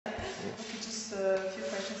a few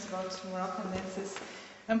questions about Moroccan dances.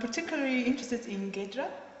 I'm particularly interested in Gedra.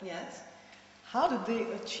 Yes. How do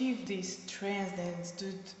they achieve these trance dance?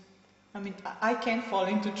 I mean, I can't fall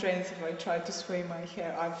into trance if I try to sway my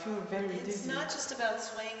hair. I feel very dizzy. It's not just about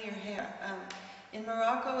swaying your hair. In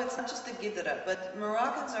Morocco, it's not just the Gidra, but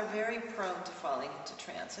Moroccans are very prone to falling into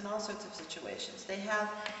trance in all sorts of situations. They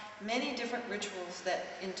have many different rituals that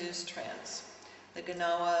induce trance. The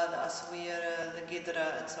Gnawa, the Asawira, the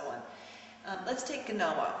Gidra, and so on. Let's take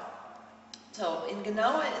Gnawa. So in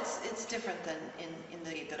Gnawa, it's different than in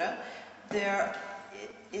the Gidra.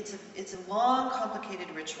 It's a long,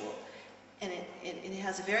 complicated ritual, and it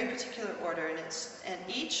has a very particular order, and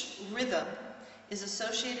each rhythm is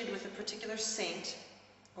associated with a particular saint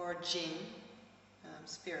or jinn,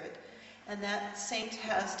 spirit, and that saint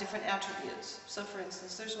has different attributes. So for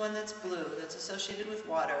instance, there's one that's blue, that's associated with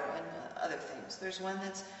water and other things. There's one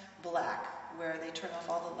that's black, where they turn off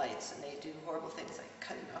all the lights and they do horrible things like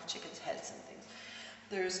cutting off chickens' heads and things.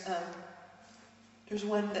 There's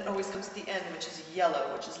one that always comes at the end, which is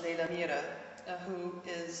yellow, which is Leila Mira, who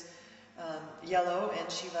is yellow,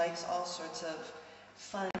 and she likes all sorts of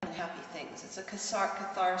fun and happy things. It's a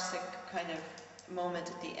cathartic kind of moment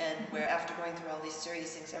at the end where after going through all these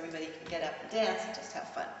serious things, everybody can get up and dance and just have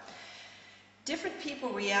fun. Different people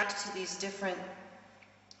react to these different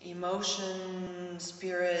emotion,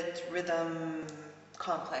 spirit, rhythm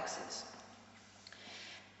complexes.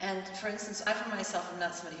 And for instance, I for myself am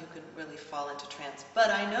not somebody who could really fall into trance, but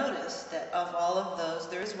I notice that of all of those,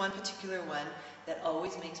 there is one particular one that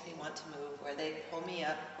always makes me want to move, where they pull me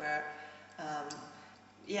up, where I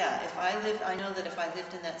know that if I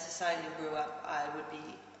lived in that society and grew up, I would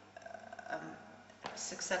be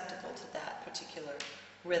susceptible to that particular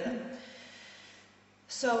rhythm.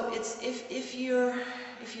 So it's if you're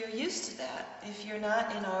used to that, if you're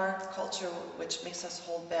not in our culture, which makes us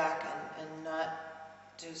hold back and not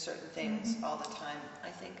do certain things all the time, I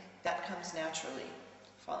think that comes naturally,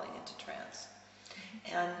 falling into trance.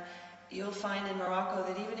 And you'll find in Morocco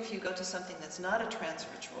that even if you go to something that's not a trance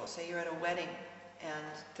ritual, say you're at a wedding, and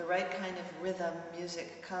the right kind of rhythm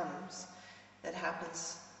music comes that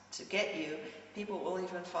happens to get you, people will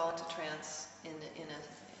even fall into trance in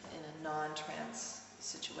a non-trance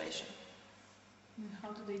situation.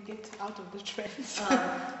 How do they get out of the trance?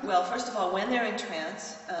 Well, first of all, when they're in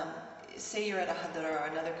trance, say you're at a hadra or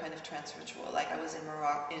another kind of trance ritual, like I was in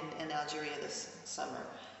Morocco, in Algeria this summer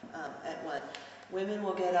at one. Women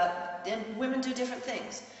will get up, and women do different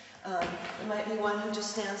things. There might be one who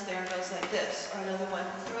just stands there and goes like this, or another one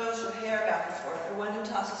who throws her hair back and forth, or one who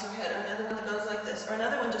tosses her head, or another one that goes like this, or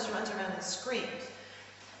another one just runs around and screams.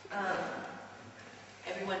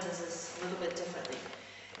 Everyone does this a little bit differently.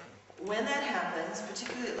 When that happens,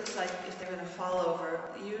 particularly it looks like if they're going to fall over,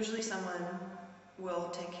 usually someone will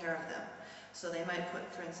take care of them. So they might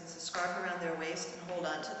put, for instance, a scarf around their waist and hold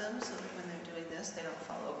on to them so that when they're doing this, they don't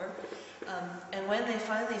fall over. And when they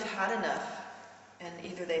finally have had enough, and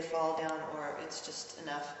either they fall down or it's just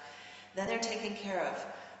enough, then they're taken care of.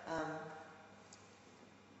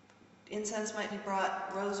 Incense might be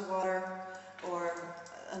brought, rose water, or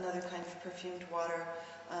another kind of perfumed water,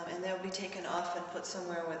 and they'll be taken off and put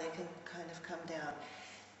somewhere where they can kind of come down.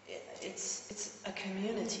 It's a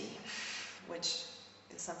community, which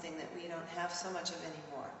is something that we don't have so much of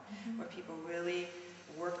anymore, where people really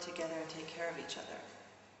work together and take care of each other.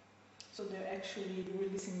 So they're actually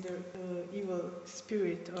releasing their evil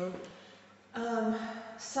spirit, or?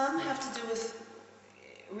 Some have to do with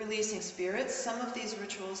releasing spirits. Some of these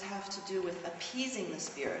rituals have to do with appeasing the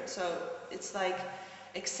spirit. So it's like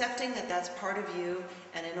accepting that that's part of you,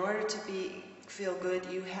 and in order to feel good,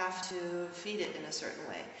 you have to feed it in a certain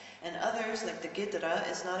way. And others, like the Gidra,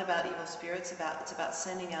 is not about evil spirits, it's about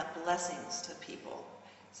sending out blessings to people,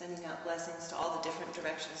 sending out blessings to all the different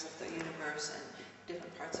directions of the universe and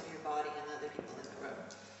different parts of your body and other people in the room.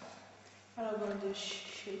 What about the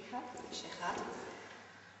Sheikhat? Sheikhat?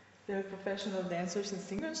 They're professional dancers and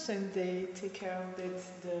singers, and they take care of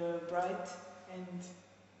the bride and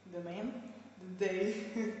the man. They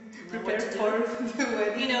prepare for the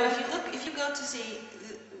wedding. You know, if you go to see,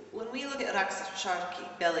 when we look at Raqs Sharqi,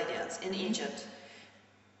 belly dance, in Egypt,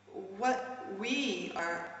 what we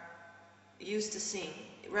are used to seeing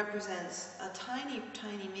represents a tiny,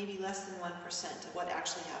 maybe less than 1% of what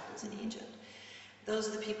actually happens in Egypt. Those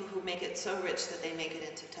are the people who make it so rich that they make it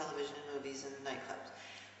into television and movies and nightclubs.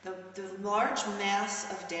 The large mass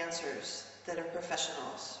of dancers that are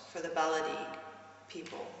professionals for the baladi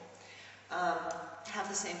people have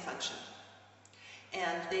the same function.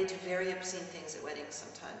 And they do very obscene things at weddings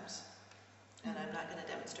sometimes. And I'm not going to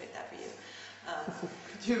demonstrate that for you.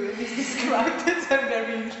 Could you really describe it? I'm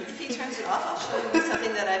very interested. If he turns it off, I'll show show you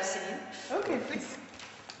something that I've seen. Okay, please.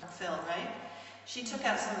 Film, right? She took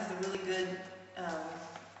out some of the really good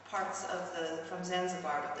parts of from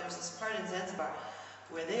Zanzibar, but there's this part in Zanzibar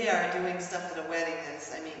where they are doing stuff at a wedding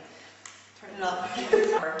that's, I mean, turn it off.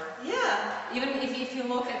 Yeah. Even if you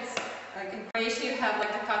look at, like in Croatia, you have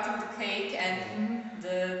like the cutting the cake and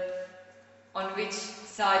on which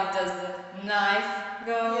side does the knife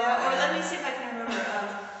go? Yeah, or let me see if I can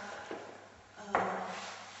remember.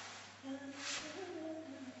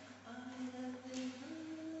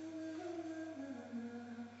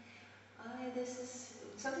 This is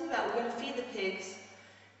something about we're going to feed the pigs,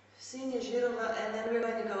 and then we're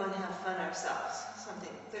going to go and have fun ourselves.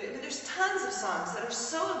 Something. There's tons of songs that are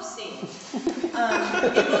so obscene. In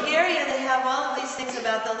Bulgaria, they have all of these things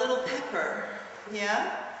about the little pepper,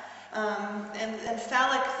 yeah, and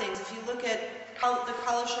phallic things. If you look at the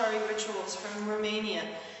Kaloshari rituals from Romania,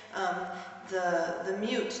 the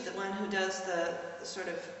mute, the one who does the sort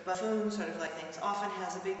of buffoon sort of like things, often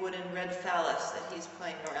has a big wooden red phallus that he's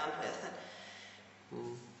playing around with.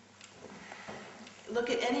 Look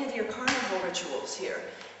at any of your carnival rituals here,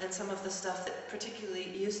 and some of the stuff that particularly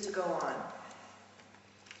used to go on.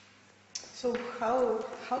 So how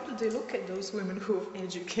do they look at those women who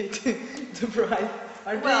educate the bride?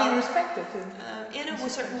 Are they respected? In a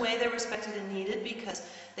certain way, they're respected and needed because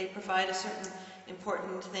they provide a certain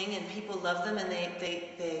important thing, and people love them, and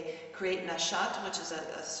they create nashat, which is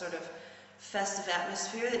a sort of festive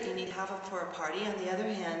atmosphere that you need to have for a party. On the other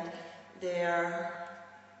hand, they are,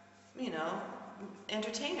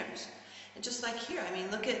 entertainers. And just like here, I mean,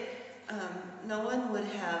 look at, no one would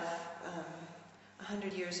have,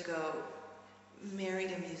 100 years ago,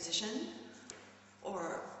 married a musician,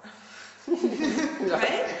 or,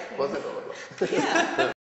 right? Was it all? Yeah.